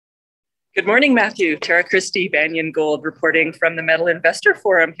Good morning, Matthew. Tara Christie, Banyan Gold, reporting from the Metal Investor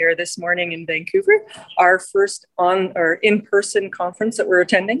Forum here this morning in Vancouver. Our first in-person conference that we're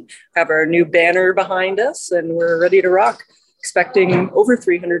attending. We have our new banner behind us and we're ready to rock. Expecting over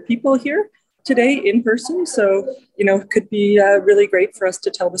 300 people here today in person. So, it could be really great for us to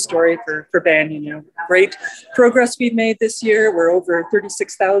tell the story for Banyan. Great progress we've made this year. We're over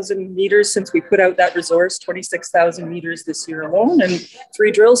 36,000 meters since we put out that resource, 26,000 meters this year alone, and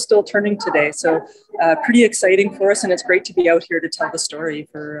 3 drills still turning today. So pretty exciting for us. And it's great to be out here to tell the story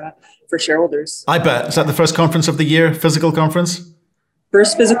for shareholders. I bet. Is that the first conference of the year, physical conference?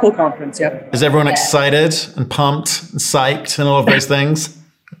 First physical conference, yeah. Is everyone excited and pumped and psyched and all of those things?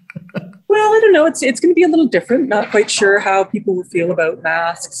 Well, I don't know. It's going to be a little different. Not quite sure how people will feel about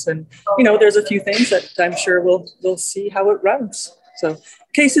masks, and there's a few things that I'm sure we'll see how it runs. So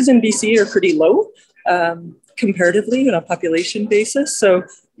cases in BC are pretty low comparatively on a population basis. So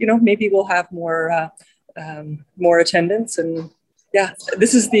maybe we'll have more attendance. And yeah,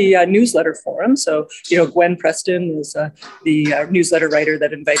 this is the newsletter forum. So, Gwen Preston is the newsletter writer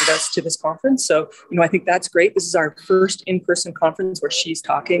that invited us to this conference. So, I think that's great. This is our first in-person conference where she's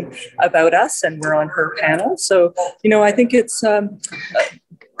talking about us and we're on her panel. So, I think it's going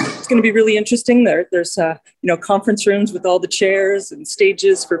to be really interesting. There's conference rooms with all the chairs and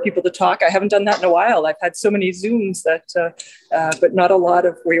stages for people to talk. I haven't done that in a while. I've had so many Zooms but not a lot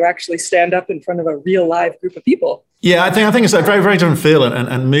of where you actually stand up in front of a real live group of people. Yeah, I think it's a very, very different feel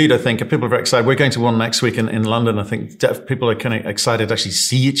and mood. I think people are very excited. We're going to one next week in London. I think people are kind of excited to actually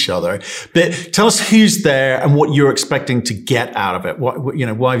see each other. But tell us who's there and what you're expecting to get out of it.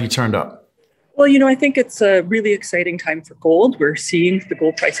 Why have you turned up? Well, I think it's a really exciting time for gold. We're seeing the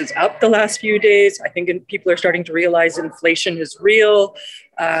gold prices up the last few days. I think people are starting to realize inflation is real.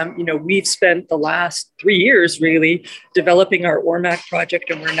 We've spent the last 3 years really developing our Ormac project,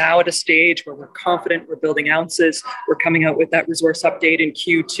 and we're now at a stage where we're confident we're building ounces. We're coming out with that resource update in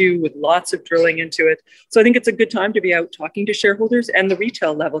Q2 with lots of drilling into it. So I think it's a good time to be out talking to shareholders and the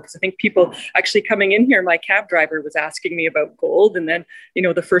retail level, because I think people actually coming in here, my cab driver was asking me about gold. And then,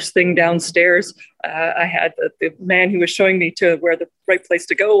 the first thing downstairs, I had the man who was showing me to where the right place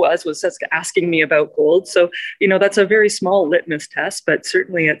to go was asking me about gold. So, that's a very small litmus test, but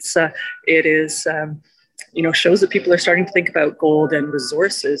certainly it is shows that people are starting to think about gold and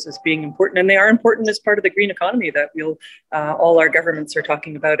resources as being important, and they are important as part of the green economy that all our governments are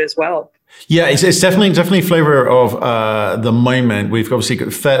talking about as well. Yeah, it's definitely flavor of the moment. We've obviously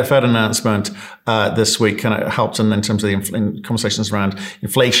got Fed announcement this week, kind of helped in terms of the conversations around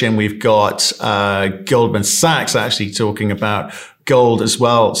inflation. We've got Goldman Sachs actually talking about gold as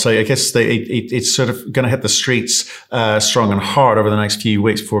well. So I guess it's sort of going to hit the streets strong and hard over the next few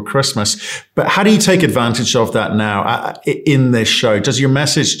weeks before Christmas. But how do you take advantage of that now in this show? Does your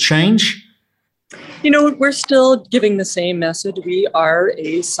message change? We're still giving the same message. We are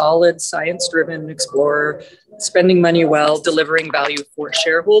a solid science-driven explorer, spending money well, delivering value for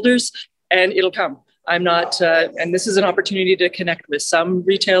shareholders, and it'll come. I'm not, and this is an opportunity to connect with some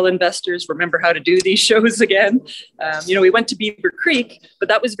retail investors, remember how to do these shows again. We went to Beaver Creek, but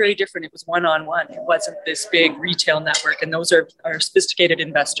that was very different. It was one-on-one. It wasn't this big retail network. And those are sophisticated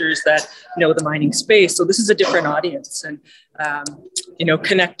investors that know the mining space. So this is a different audience. And,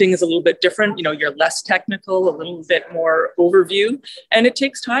 connecting is a little bit different. You're less technical, a little bit more overview. And it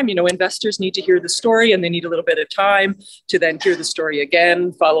takes time. Investors need to hear the story and they need a little bit of time to then hear the story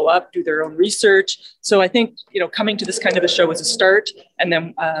again, follow up, do their own research. So I think, coming to this kind of a show is a start. And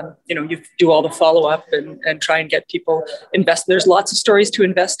then, you do all the follow up and try and get people invest. There's lots of stories to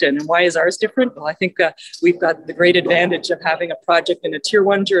invest in. And why is ours different? Well, I think we've got the great advantage of having a project in a tier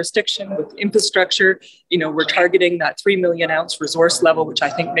 1 jurisdiction with infrastructure. We're targeting that 3 million ounce resource level, which I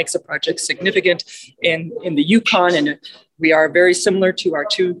think makes a project significant in the Yukon. And we are very similar to our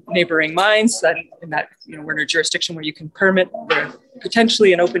 2 neighboring mines in that we're in a jurisdiction where you can permit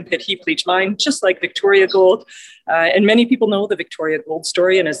potentially an open pit heap leach mine, just like Victoria Gold. And many people know the Victoria Gold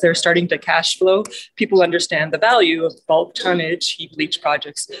story. And as they're starting to cash flow, people understand the value of bulk tonnage heap leach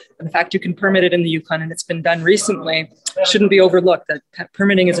projects. And the fact you can permit it in the Yukon, and it's been done recently, shouldn't be overlooked. That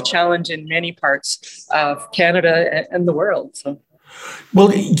permitting is a challenge in many parts of Canada and the world. So.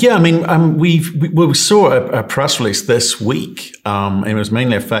 Well, yeah, I mean, we saw a press release this week. It was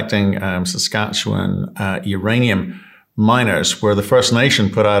mainly affecting Saskatchewan uranium miners, where the First Nation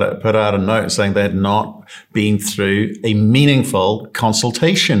put out a note saying they had not been through a meaningful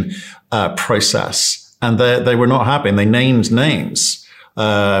consultation process, and they were not happy. And they named names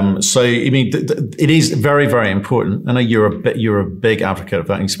So, I mean, it is very, very important. I know you're a big advocate of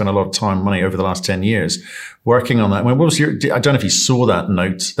that, and you spent a lot of time and money over the last 10 years working on that. I mean, what was I don't know if you saw that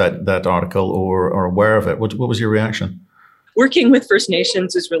note, that article, or aware of it. What was your reaction? Working with First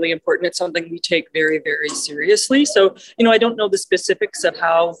Nations is really important. It's something we take very, very seriously. So, I don't know the specifics of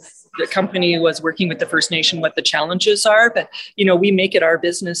how the company was working with the First Nation, what the challenges are, but, we make it our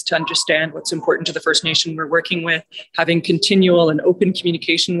business to understand what's important to the First Nation we're working with, having continual and open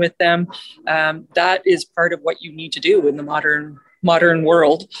communication with them. That is part of what you need to do in the modern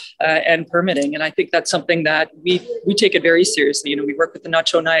world and permitting. And I think that's something that we take it very seriously. We work with the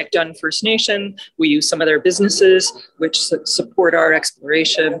Nacho Dun First Nation. We use some of their businesses which support our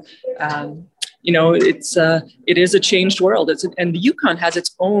exploration. It is a changed world. And the Yukon has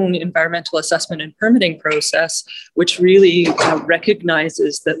its own environmental assessment and permitting process, which really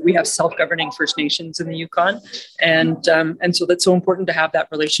recognizes that we have self-governing First Nations in the Yukon. And so that's so important to have that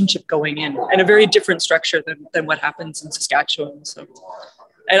relationship going in, and a very different structure than what happens in Saskatchewan. So.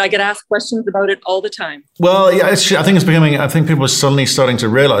 And I get asked questions about it all the time. Well, yeah, I think people are suddenly starting to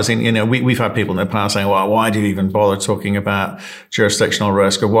realize, we've had people in the past saying, well, why do you even bother talking about jurisdictional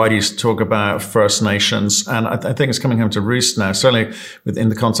risk, or why do you talk about First Nations? And I think it's coming home to roost now, certainly within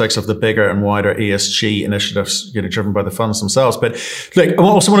the context of the bigger and wider ESG initiatives, driven by the funds themselves. But look, I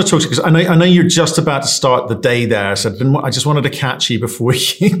also want to talk to you, because I know you're just about to start the day there. So I just wanted to catch you before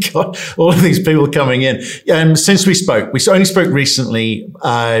you got all of these people coming in. Since we only spoke recently,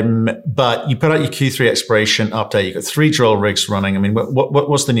 but you put out your Q3 exploration update. You've got 3 drill rigs running. I mean,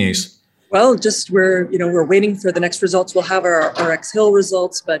 what's the news? Well, we're waiting for the next results. We'll have our RX Hill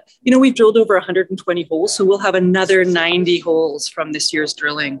results, but we've drilled over 120 holes, so we'll have another 90 holes from this year's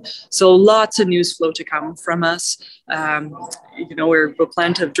drilling. So lots of news flow to come from us. We'll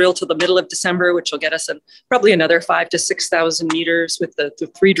plan to drill till the middle of December, which will get us probably another 5,000 to 6,000 meters with the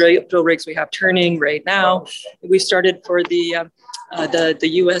 3 drill rigs we have turning right now. We started for the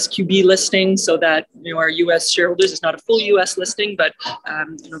US QB listing, so that our US shareholders, it's not a full US listing, but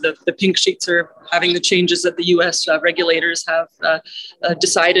the pink sheets are having the changes that the US regulators have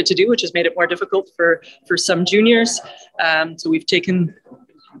decided to do, which has made it more difficult for some juniors. So we've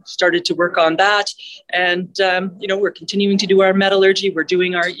started to work on that, and we're continuing to do our metallurgy. We're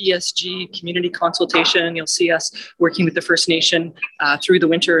doing our ESG community consultation. You'll see us working with the First Nation through the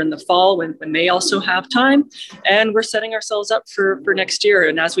winter and the fall when they also have time, and we're setting ourselves up for next year.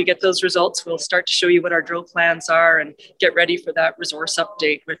 And as we get those results, we'll start to show you what our drill plans are and get ready for that resource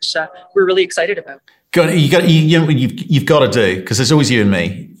update, which we're really excited about. You've got to do, because it's always you and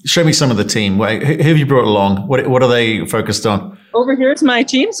me. Show me some of the team. Who have you brought along? What are they focused on? Over here is my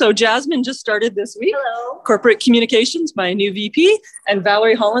team. So Jasmine just started this week. Hello. Corporate Communications, my new VP, and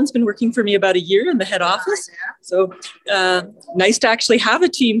Valerie Holland's been working for me about a year in the head office. So nice to actually have a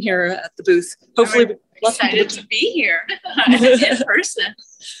team here at the booth. Hopefully, we're excited to be here in person.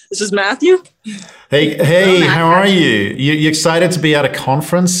 This is Matthew. Hey, hello, how are you? You excited to be at a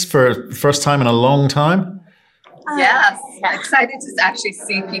conference for the first time in a long time? Yes, excited to actually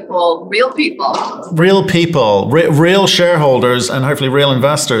see people, real shareholders, and hopefully real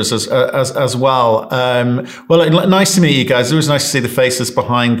investors as well. Well, nice to meet you guys. It was nice to see the faces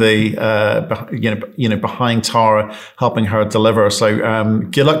behind behind Tara, helping her deliver. So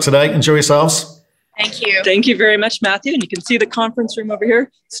good luck today. Enjoy yourselves. Thank you. Thank you very much, Matthew. And you can see the conference room over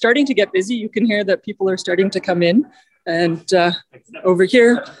here starting to get busy. You can hear that people are starting to come in. And over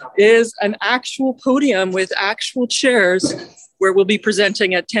here is an actual podium with actual chairs where we'll be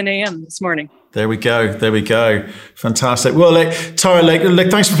presenting at 10 a.m. this morning. There we go. Fantastic. Well, Tara,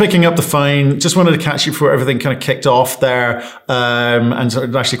 thanks for picking up the phone. Just wanted to catch you before everything kind of kicked off there. And so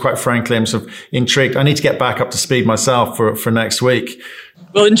actually, quite frankly, I'm sort of intrigued. I need to get back up to speed myself for next week.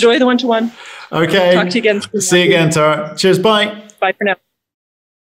 Well, enjoy the one-to-one. Okay. Talk to you again soon. See you again, Tara. Cheers. Bye. Bye for now.